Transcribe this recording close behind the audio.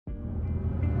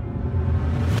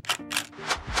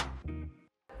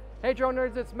Hey drone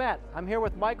nerds, it's Matt. I'm here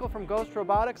with Michael from Ghost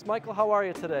Robotics. Michael, how are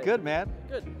you today? Good, Matt.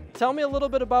 Good. Tell me a little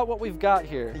bit about what we've got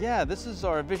here. Yeah, this is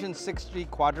our Vision 60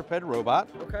 quadruped robot.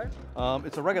 Okay.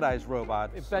 It's a ruggedized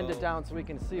robot. Bend it down so we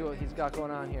can see what he's got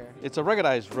going on here. It's a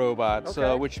ruggedized robot,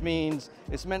 Okay. which means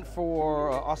it's meant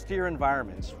for austere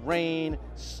environments. Rain,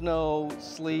 snow,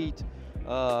 sleet,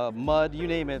 mud, you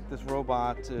name it, this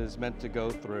robot is meant to go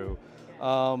through.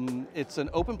 It's an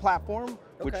open platform,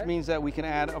 which Okay. means that we can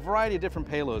add a variety of different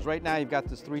payloads. Right now you've got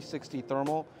this 360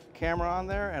 thermal camera on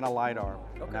there and a LiDAR,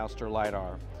 an Ouster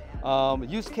LiDAR.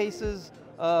 Use cases,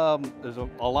 there's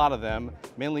a lot of them.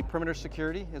 Mainly perimeter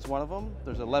security is one of them.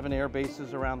 There's 11 air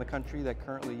bases around the country that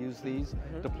currently use these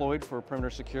deployed for perimeter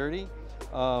security.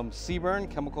 CBRN,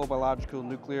 chemical, biological,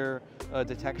 nuclear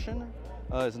detection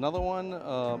is another one.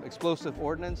 Explosive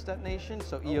ordnance detonation,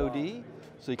 so EOD.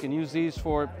 So you can use these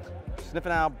for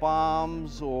sniffing out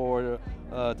bombs or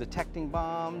detecting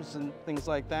bombs and things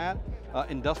like that.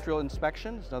 Industrial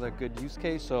inspection is another good use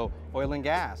case, so oil and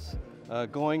gas.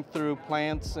 Going through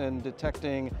plants and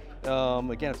detecting,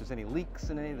 again, if there's any leaks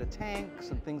in any of the tanks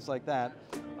and things like that.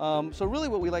 So really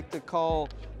what we like to call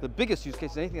the biggest use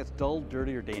case is anything that's dull,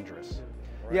 dirty, or dangerous.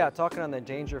 Right. Yeah, talking on the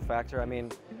danger factor, I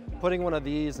mean, putting one of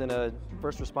these in a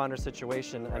first responder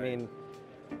situation, I mean,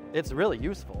 it's really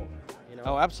useful.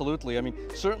 Oh, absolutely. I mean,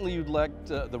 certainly you'd like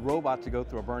the robot to go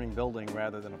through a burning building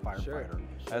rather than a firefighter,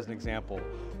 as an example.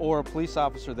 Or a police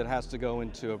officer that has to go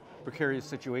into a precarious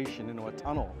situation, into a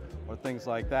tunnel, or things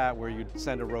like that, where you'd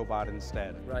send a robot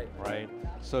instead. Right?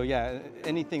 So yeah,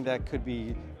 anything that could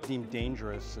be deemed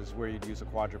dangerous is where you'd use a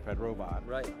quadruped robot.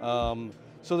 Right.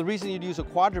 So the reason you'd use a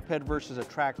quadruped versus a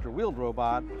tractor-wheeled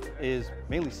robot is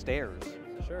mainly stairs.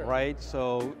 Sure. Right?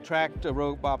 So tractor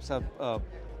robots have a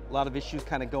lot of issues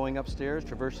kind of going upstairs,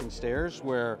 traversing stairs,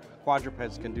 where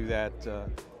quadrupeds can do that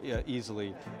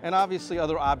easily. And obviously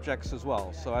other objects as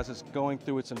well. So as it's going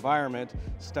through its environment,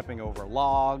 stepping over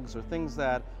logs or things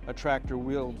that a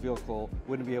tractor-wheeled vehicle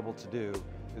wouldn't be able to do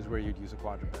is where you'd use a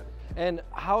quadruped. And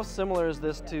how similar is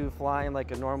this to flying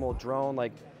like a normal drone?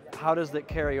 Like, how does it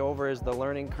carry over? Is the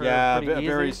learning curve pretty easy?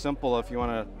 Very simple. If you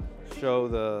want to show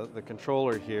the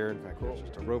controller here, in fact, there's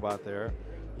just a robot there.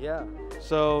 Yeah.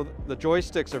 So the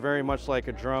joysticks are very much like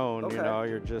a drone. Okay. You know,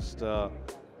 you're just up,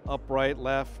 right,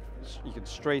 left. You can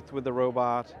strafe with the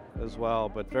robot as well,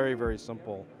 but very, very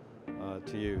simple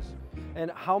to use. And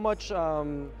how much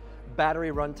battery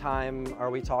runtime are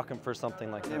we talking for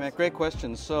something like this? Yeah, Matt, great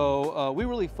question. So we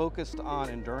really focused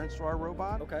on endurance for our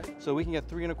robot. Okay. So we can get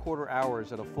 3¼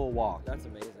 hours at a full walk. That's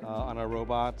amazing. On our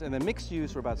robot, and then mixed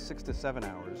use for about 6 to 7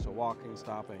 hours, so walking,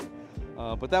 stopping.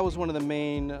 But that was one of the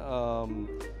main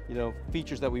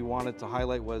features that we wanted to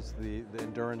highlight was the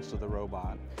endurance of the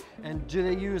robot. And do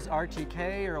they use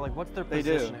RTK or like what's their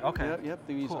positioning? They do. Okay. Yep,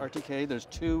 they use RTK. There's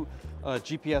 2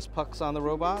 GPS pucks on the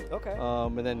robot. Okay.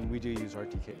 And then we do use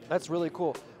RTK. That's really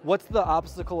cool. What's the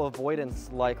obstacle avoidance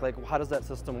like? Like, how does that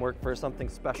system work for something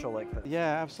special like this?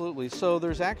 Yeah, absolutely. So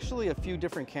there's actually a few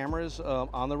different cameras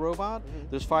on the robot.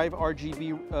 There's 5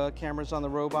 RGB cameras on the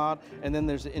robot, and then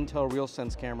there's the Intel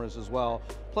RealSense cameras as well,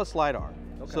 plus LiDAR.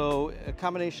 Okay. So a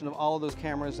combination of all of those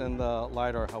cameras and the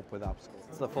LiDAR help with obstacles.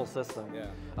 It's the full system.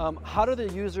 Yeah. How do the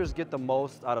users get the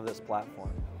most out of this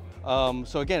platform?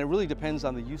 So again, it really depends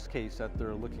on the use case that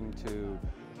they're looking to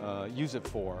use it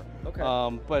for.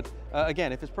 Okay. But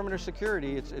again, if it's perimeter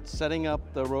security, it's setting up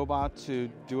the robot to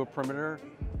do a perimeter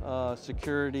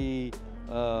security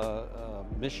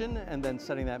mission, and then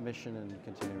setting that mission and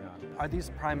continuing on. Are these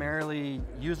primarily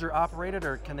user operated,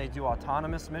 or can they do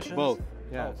autonomous missions? Both.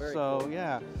 Yeah. Oh, very so cool.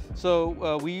 yeah.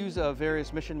 So we use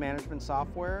various mission management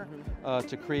software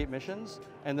to create missions,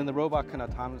 and then the robot can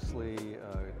autonomously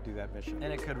do that mission.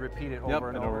 And it could repeat it Yep, over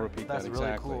and and it'll over. repeat That's that, really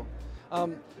exactly.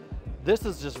 cool. This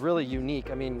is just really unique.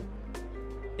 I mean,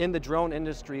 in the drone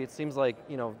industry, it seems like,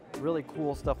 really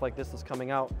cool stuff like this is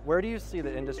coming out. Where do you see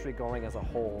the industry going as a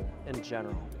whole in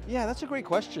general? Yeah, that's a great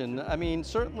question. I mean,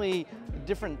 certainly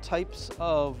different types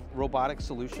of robotic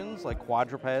solutions like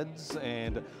quadrupeds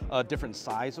and different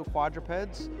size of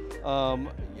quadrupeds.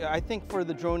 I think for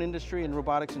the drone industry and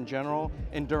robotics in general,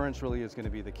 endurance really is going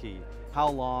to be the key. How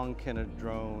long can a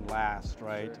drone last,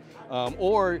 right?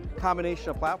 Or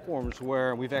combination of platforms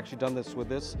where we've actually done this with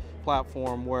this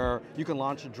platform where you can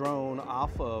launch a drone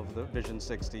off of the Vision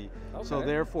 60. Okay. So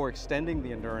therefore extending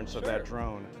the endurance of that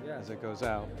drone as it goes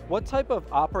out. What type of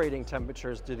operating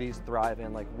temperatures do these thrive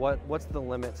in? Like what's the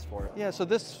limits for it? Yeah, so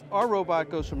our robot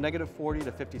goes from -40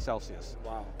 to 50 Celsius.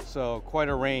 Wow. So quite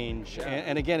a range. Yeah.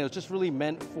 And again, it was just really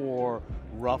meant for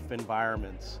rough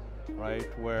environments, right?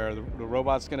 Where the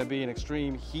robot's going to be in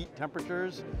extreme heat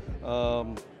temperatures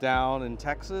down in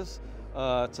Texas.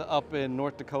 to up in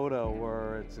North Dakota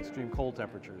where it's extreme cold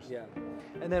temperatures. Yeah.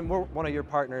 And then we're one of your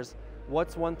partners.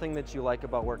 What's one thing that you like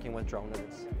about working with drone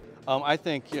nerds? I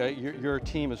think your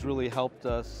team has really helped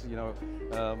us,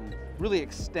 really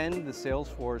extend the sales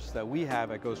force that we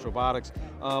have at Ghost Robotics,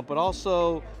 but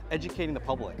also educating the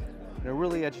public.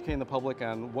 Really educating the public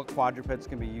on what quadrupeds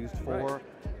can be used for,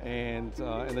 and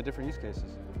the different use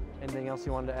cases. Anything else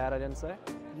you wanted to add I didn't say?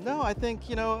 No, I think,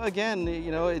 again,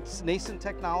 it's nascent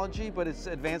technology, but it's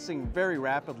advancing very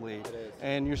rapidly. It is.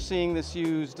 And you're seeing this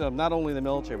used not only in the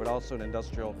military, but also in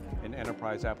industrial and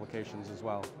enterprise applications as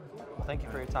well. Well, thank you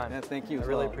for your time. Yeah, thank you. I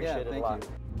really appreciate it a lot. You.